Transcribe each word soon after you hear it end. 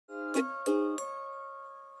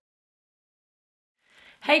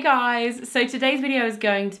Hey guys, so today's video is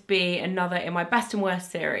going to be another in my best and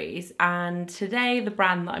worst series, and today the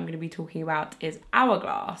brand that I'm going to be talking about is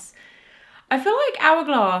HOURGLASS. I feel like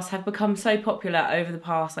HOURGLASS have become so popular over the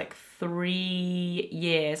past like 3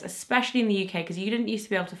 years, especially in the UK, because you didn't used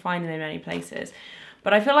to be able to find them in many places.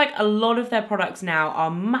 But I feel like a lot of their products now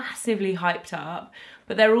are massively hyped up,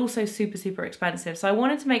 but they're also super expensive. So I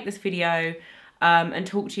wanted to make this video and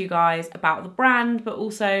talk to you guys about the brand, but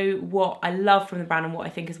also what I love from the brand and what I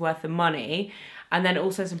think is worth the money. And then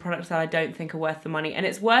also some products that I don't think are worth the money. And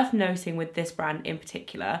it's worth noting with this brand in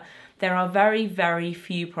particular, there are very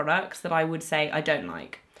few products that I would say I don't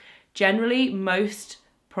like. Generally, most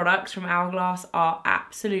products from HOURGLASS are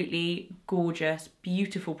absolutely gorgeous,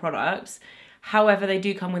 beautiful products. However, they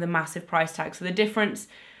do come with a massive price tag. So the difference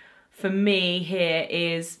for me here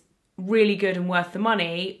is really good and worth the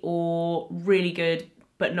money, or really good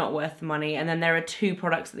but not worth the money. And then there are two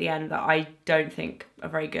products at the end that I don't think are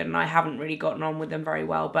very good, and I haven't really gotten on with them very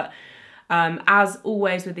well. But as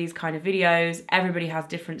always with these kind of videos, everybody has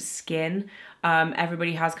different skin.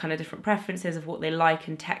 Everybody has kind of different preferences of what they like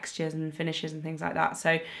and textures and finishes and things like that.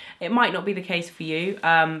 So it might not be the case for you,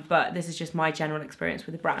 but this is just my general experience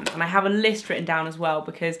with the brand. And I have a list written down as well,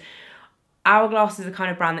 because HOURGLASS is the kind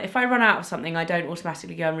of brand that if I run out of something, I don't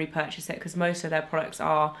automatically go and repurchase it, because most of their products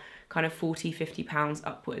are kind of £40–50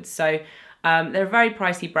 upwards. So they're a very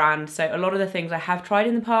pricey brand. So a lot of the things I have tried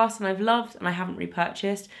in the past and I've loved and I haven't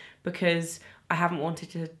repurchased because I haven't wanted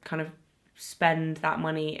to kind of spend that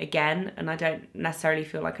money again, and I don't necessarily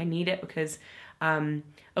feel like I need it because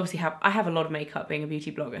obviously I have a lot of makeup being a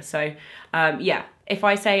beauty blogger. So yeah, if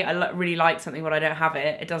I say I really like something but I don't have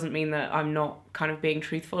it, it doesn't mean that I'm not kind of being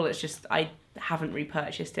truthful. It's just I haven't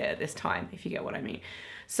repurchased it at this time, if you get what I mean.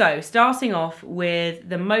 So starting off with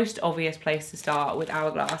the most obvious place to start with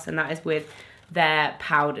HOURGLASS, and that is with their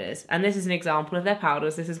powders. And this is an example of their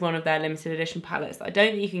powders. This is one of their limited edition palettes that I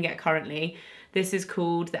don't think you can get currently. This is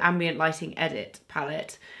called the Ambient Lighting Edit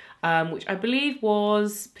palette, which I believe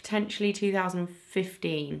was potentially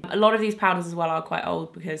 2015. A lot of these powders as well are quite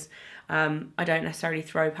old, because I don't necessarily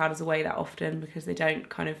throw powders away that often, because they don't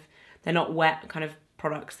they're not wet kind of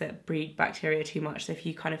products that breed bacteria too much. So if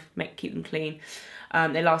you kind of keep them clean,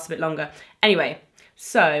 they last a bit longer. Anyway,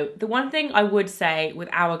 so the one thing I would say with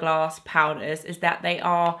HOURGLASS powders is that they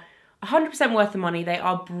are 100% worth the money. They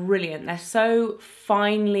are brilliant. They're so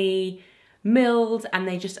finely milled and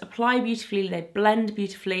they just apply beautifully, they blend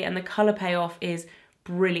beautifully, and the colour payoff is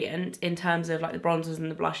brilliant in terms of like the bronzers and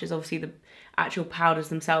the blushes. Obviously the actual powders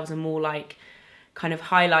themselves are more like kind of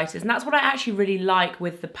highlighters, and that's what I actually really like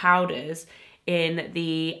with the powders in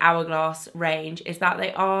the HOURGLASS range, is that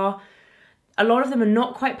they are, a lot of them are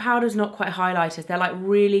not quite powders, not quite highlighters. They're like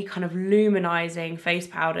really kind of luminizing face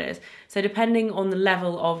powders. So depending on the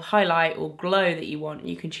level of highlight or glow that you want,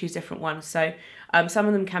 you can choose different ones. So some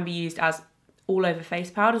of them can be used as all over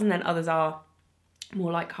face powders, and then others are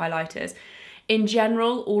more like highlighters. In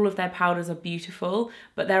general, all of their powders are beautiful,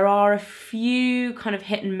 but there are a few kind of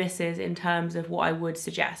hit and misses in terms of what I would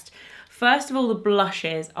suggest. First of all, the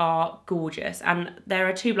blushes are gorgeous, and there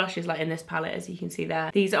are two blushes like in this palette, as you can see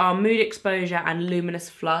there. These are Mood Exposure and Luminous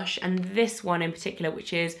Flush, and this one in particular,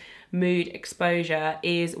 which is Mood Exposure,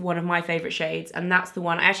 is one of my favourite shades, and that's the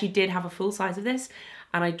one. I actually did have a full size of this,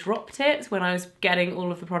 and I dropped it when I was getting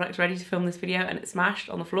all of the products ready to film this video, and it smashed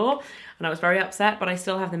on the floor, and I was very upset, but I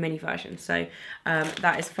still have the mini version, so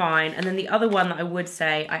that is fine. And then the other one that I would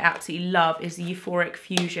say I absolutely love is the Euphoric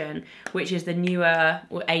Fusion, which is the newer,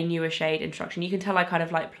 or a newer shade instruction. You can tell I kind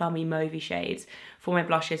of like plummy mauvey shades for my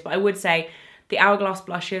blushes, but I would say the HOURGLASS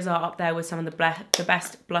blushes are up there with some of the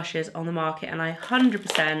best blushes on the market, and I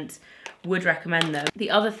 100% would recommend them.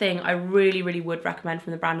 The other thing I really would recommend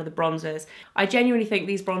from the brand are the bronzers. I genuinely think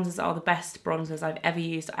these bronzers are the best bronzers I've ever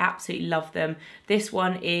used. I absolutely love them. This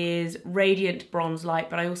one is Radiant Bronze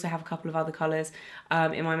Light, but I also have a couple of other colours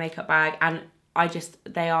in my makeup bag, and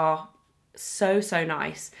they are so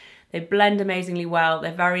nice. They blend amazingly well.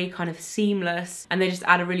 They're very kind of seamless, and they just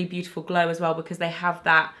add a really beautiful glow as well, because they have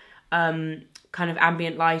that kind of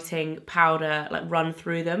ambient lighting powder like run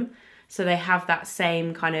through them. So they have that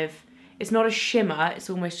same kind of, it's not a shimmer, it's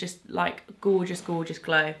almost just like gorgeous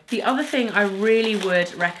glow. The other thing I really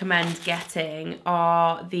would recommend getting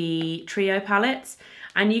are the trio palettes,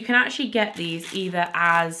 and you can actually get these either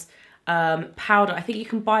as powder. I think you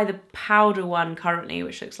can buy the powder one currently,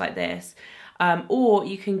 which looks like this, or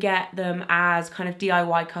you can get them as kind of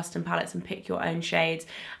DIY custom palettes and pick your own shades.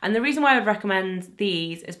 And the reason why I would recommend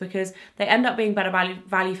these is because they end up being better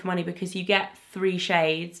value for money, because you get 3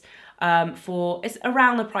 shades it's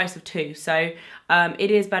around the price of two. So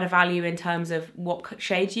it is better value in terms of what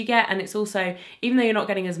shades you get, and it's also, even though you're not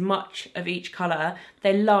getting as much of each colour,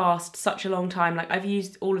 they last such a long time. Like, I've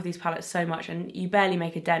used all of these palettes so much and you barely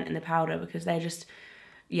make a dent in the powder because they're just,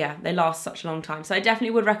 yeah, they last such a long time. So I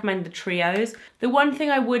definitely would recommend the trios. The one thing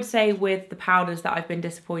I would say with the powders that I've been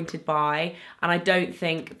disappointed by, and I don't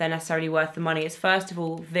think they're necessarily worth the money, is first of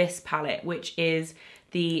all this palette, which is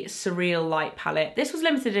the Surreal Light palette. This was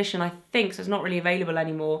limited edition, I think, so it's not really available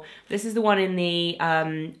anymore. This is the one in the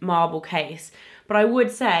marble case. But I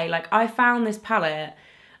would say, like, I found this palette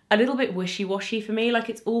a little bit wishy-washy for me. Like,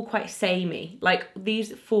 it's all quite samey. Like,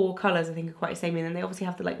 these four colours I think are quite samey, and then they obviously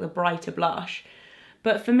have the brighter blush.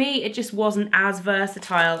 But for me, it just wasn't as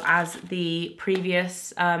versatile as the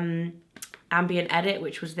previous Ambient edit,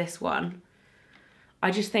 which was this one. I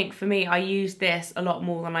just think, for me, I used this a lot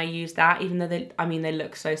more than I used that, even though they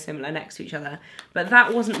look so similar next to each other. But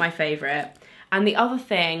that wasn't my favourite. And the other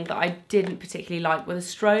thing that I didn't particularly like were the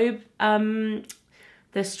strobe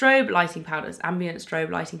lighting powders, Ambient strobe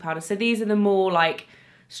lighting powders. So these are the more like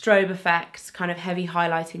strobe effects, kind of heavy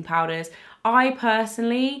highlighting powders. I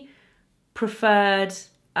personally preferred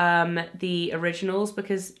the originals,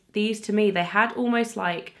 because these, to me, they had almost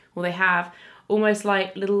like, well, they have almost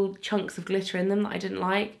like little chunks of glitter in them that I didn't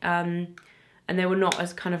like, and they were not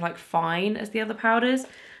as kind of like fine as the other powders.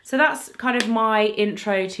 So that's kind of my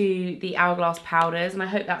intro to the Hourglass powders, and I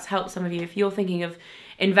hope that's helped some of you if you're thinking of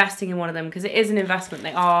investing in one of them, because it is an investment.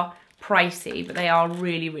 They are pricey, but they are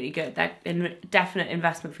really, really good. They're a definite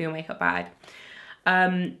investment for your makeup bag.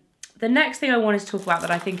 The next thing I wanted to talk about that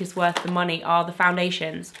I think is worth the money are the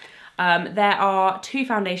foundations. There are two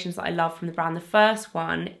foundations that I love from the brand. The first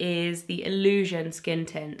one is the Illusion Skin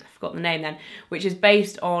Tint, I forgot the name then, which is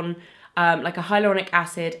based on like a hyaluronic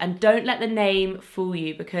acid. And don't let the name fool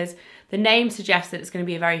you, because the name suggests that it's going to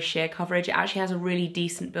be a very sheer coverage. It actually has a really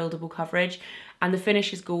decent buildable coverage, and the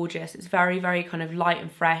finish is gorgeous. It's very, very kind of light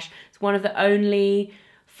and fresh. It's one of the only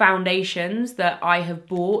foundations that I have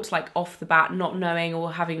bought like off the bat, not knowing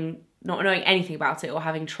anything about it or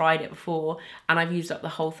having tried it before, and I've used up the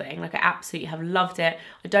whole thing. Like, I absolutely have loved it.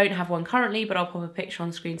 I don't have one currently, but I'll pop a picture on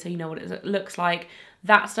the screen so you know what it looks like.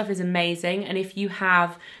 That stuff is amazing, and if you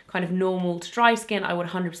have kind of normal to dry skin, I would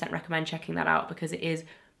 100% recommend checking that out because it is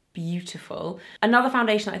beautiful. Another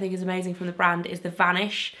foundation that I think is amazing from the brand is the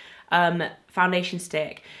Vanish foundation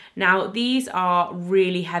stick. Now, these are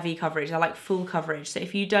really heavy coverage. They're like full coverage, so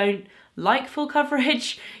if you don't like full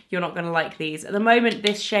coverage, you're not going to like these. At the moment,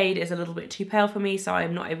 this shade is a little bit too pale for me, so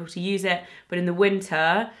I'm not able to use it, but in the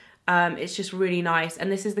winter, it's just really nice.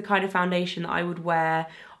 And this is the kind of foundation that I would wear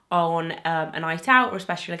on a night out or a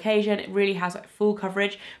special occasion. It really has like full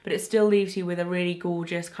coverage, but it still leaves you with a really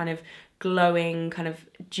gorgeous kind of glowing, kind of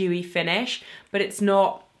dewy finish, but it's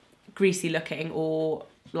not greasy looking or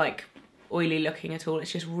like oily looking at all.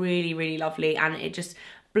 It's just really, really lovely, and it just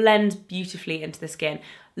blends beautifully into the skin.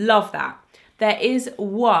 Love that. There is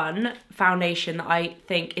one foundation that I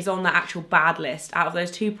think is on the actual bad list out of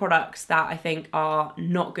those two products that I think are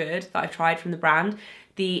not good that I've tried from the brand.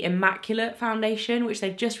 The Immaculate foundation, which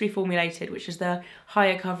they've just reformulated, which is the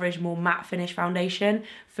higher coverage, more matte finish foundation.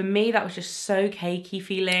 For me, that was just so cakey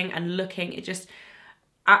feeling and looking. It just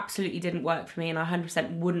absolutely didn't work for me, and I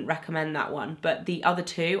 100% wouldn't recommend that one. But the other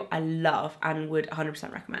two I love and would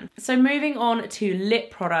 100% recommend. So moving on to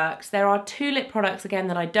lip products, there are two lip products again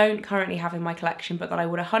that I don't currently have in my collection, but that I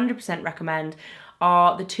would 100% recommend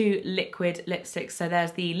are the two liquid lipsticks. So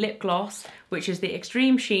there's the lip gloss, which is the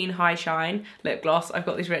Extreme Sheen High Shine lip gloss. I've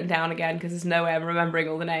got these written down again because there's no way I'm remembering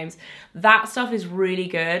all the names. That stuff is really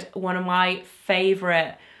good. One of my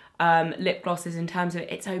favourite lip glosses in terms of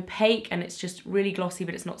it's opaque and it's just really glossy,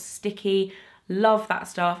 but it's not sticky. Love that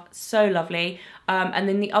stuff, so lovely. And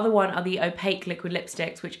then the other one are the opaque liquid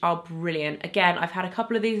lipsticks, which are brilliant. Again, I've had a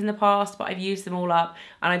couple of these in the past, but I've used them all up,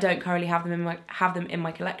 and I don't currently have them in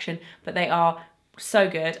my collection, but they are so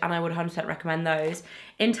good, and I would 100% recommend those.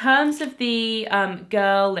 In terms of the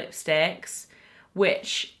girl lipsticks,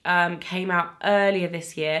 which came out earlier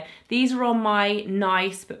this year, these are on my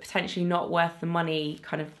nice but potentially not worth the money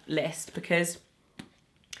kind of list, because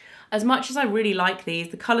as much as I really like these,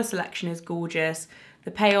 the colour selection is gorgeous,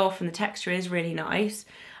 the payoff and the texture is really nice.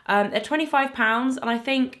 They're £25, and I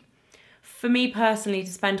think for me personally,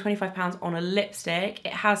 to spend £25 on a lipstick,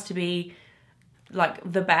 it has to be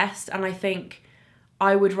like the best, and I think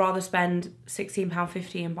I would rather spend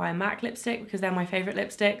 £16.50 and buy a MAC lipstick because they're my favourite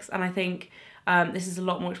lipsticks, and I think this is a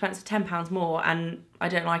lot more expensive, £10 more, and I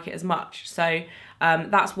don't like it as much. So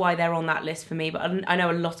that's why they're on that list for me. But I know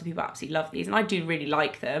a lot of people absolutely love these, and I do really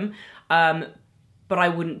like them. But but I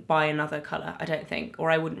wouldn't buy another colour, I don't think, or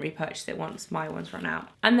I wouldn't repurchase it once my ones run out.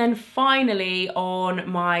 And then finally on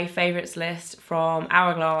my favourites list from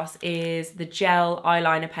Hourglass is the gel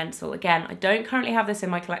eyeliner pencil. Again, I don't currently have this in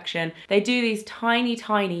my collection. They do these tiny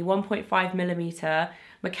 1.5mm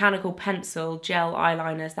mechanical pencil gel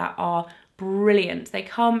eyeliners that are brilliant. They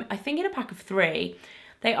come, I think, in a pack of 3.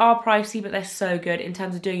 They are pricey, but they're so good in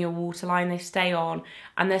terms of doing your waterline. They stay on,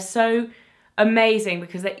 and they're so amazing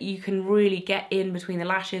because you can really get in between the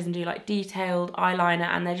lashes and do like detailed eyeliner,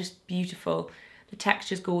 and they're just beautiful. The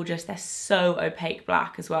texture's gorgeous. They're so opaque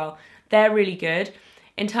black as well. They're really good.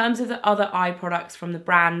 In terms of the other eye products from the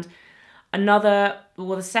brand,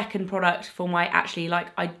 the second product for my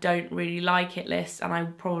I don't really like it list, and I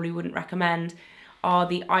probably wouldn't recommend, are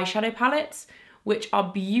the eyeshadow palettes, which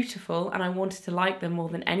are beautiful, and I wanted to like them more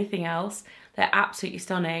than anything else. They're absolutely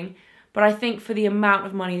stunning. But I think for the amount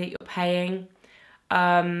of money that you're paying,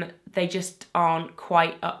 they just aren't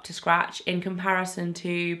quite up to scratch in comparison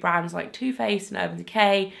to brands like Too Faced and Urban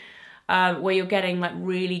Decay, where you're getting like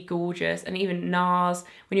really gorgeous, and even NARS,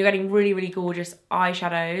 when you're getting really gorgeous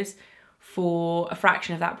eyeshadows for a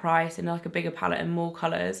fraction of that price in like a bigger palette and more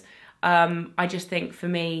colours. I just think for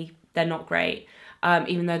me, they're not great.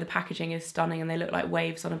 Even though the packaging is stunning and they look like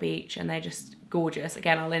waves on a beach and they're just gorgeous.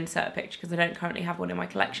 Again, I'll insert a picture because I don't currently have one in my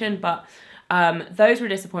collection, but those were a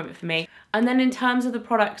disappointment for me. And then in terms of the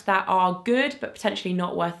products that are good but potentially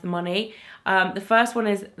not worth the money, the first one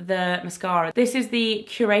is the mascara. This is the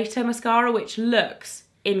Curator mascara, which looks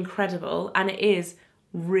incredible, and it is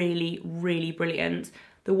really brilliant.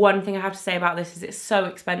 The one thing I have to say about this is it's so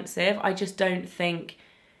expensive. I just don't think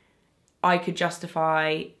I could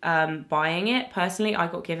justify buying it. Personally, I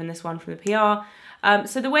got given this one from the PR.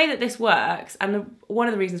 So the way that this works, and one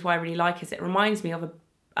of the reasons why I really like it, is it reminds me of a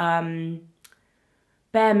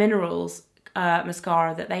Bare Minerals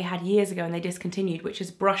mascara that they had years ago and they discontinued, which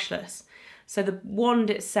is brushless. So the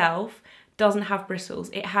wand itself doesn't have bristles,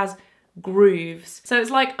 it has grooves. So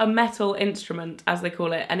it's like a metal instrument, as they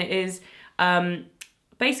call it, and it is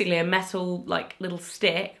basically a metal like little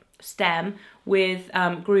stem with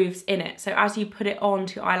grooves in it. So as you put it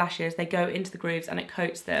onto your eyelashes, they go into the grooves and it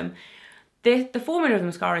coats them. The formula of the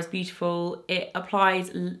mascara is beautiful. It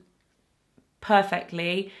applies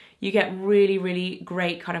perfectly. You get really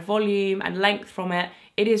great kind of volume and length from it.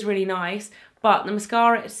 It is really nice, but the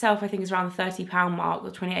mascara itself I think is around the £30 mark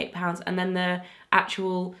or £28, and then the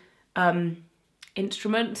actual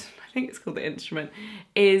instrument, I think it's called the instrument,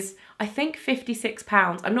 is I think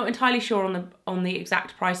 £56. I'm not entirely sure on the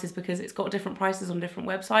exact prices because it's got different prices on different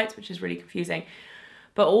websites, which is really confusing.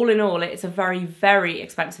 But all in all, it's a very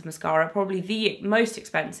expensive mascara, probably the most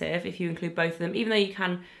expensive if you include both of them, even though you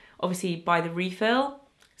can obviously buy the refill.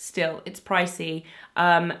 Still, it's pricey,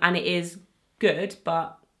 and it is good,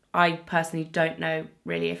 but I personally don't know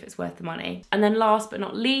really if it's worth the money. And then last but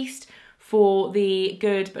not least, for the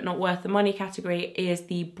good but not worth the money category, is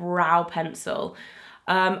the brow pencil.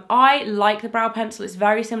 I like the brow pencil. It's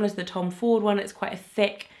very similar to the Tom Ford one. It's quite a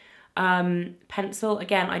thick pencil.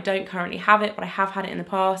 Again, I don't currently have it, but I have had it in the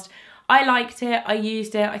past. I liked it, I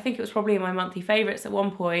used it. I think it was probably in my monthly favourites at one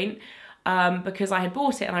point because I had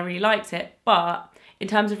bought it and I really liked it. But in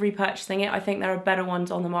terms of repurchasing it, I think there are better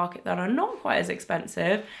ones on the market that are not quite as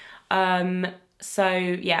expensive. So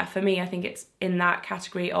yeah, for me, I think it's in that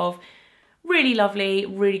category of really lovely,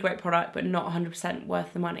 really great product, but not 100%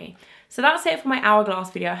 worth the money. So that's it for my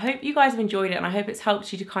Hourglass video. I hope you guys have enjoyed it, and I hope it's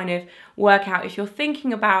helped you to kind of work out if you're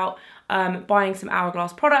thinking about buying some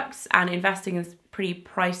Hourglass products and investing in a pretty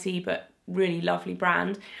pricey but really lovely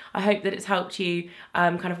brand. I hope that it's helped you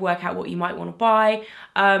kind of work out what you might want to buy.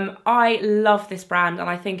 I love this brand, and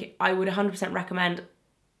I think I would 100% recommend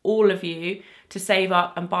all of you to save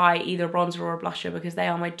up and buy either a bronzer or a blusher, because they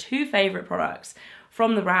are my 2 favourite products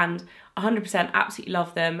from the brand. 100% absolutely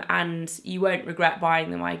love them, and you won't regret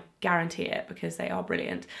buying them, I guarantee it, because they are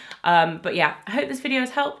brilliant. But yeah, I hope this video has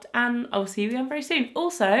helped, and I'll see you again very soon.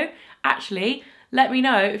 Also, actually, let me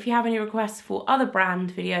know if you have any requests for other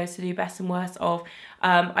brand videos to do best and worst of.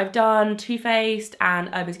 I've done Too Faced and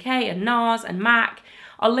Urban Decay and NARS and MAC.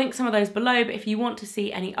 I'll link some of those below, but if you want to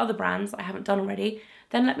see any other brands that I haven't done already,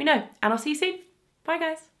 then let me know, and I'll see you soon. Bye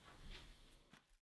guys.